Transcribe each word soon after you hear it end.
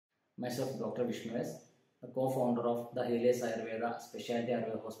Myself, Dr. Vishnu S, the co-founder of the Helios Ayurveda Specialty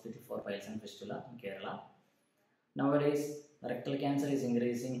Ayurveda Hospital for Piles and Fistula in Kerala. Nowadays, rectal cancer is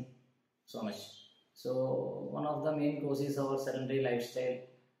increasing so much. So, one of the main causes is our sedentary lifestyle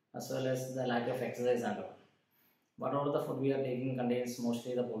as well as the lack of exercise and all. Whatever the food we are taking contains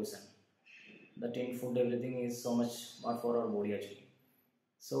mostly the poison. The tin food, everything is so much bad for our body actually.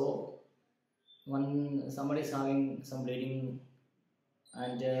 So, when somebody is having some bleeding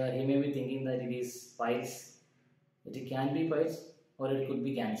and he may be thinking that it is piles, it can be piles or it could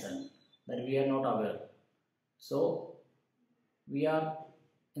be cancer, that we are not aware. So we are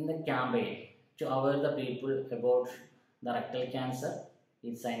in the campaign to aware the people about the rectal cancer,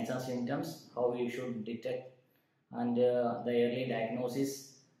 its signs and symptoms, how we should detect and the early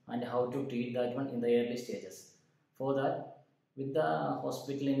diagnosis and how to treat that one in the early stages. For that, with the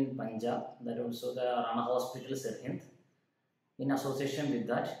hospital in Punjab, that also the Rana Hospital Sirhind, in association with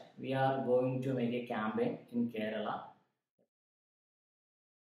that, we are going to make a campaign in Kerala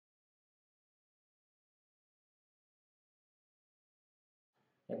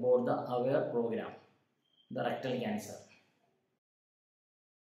about the AWARE program, the rectal cancer.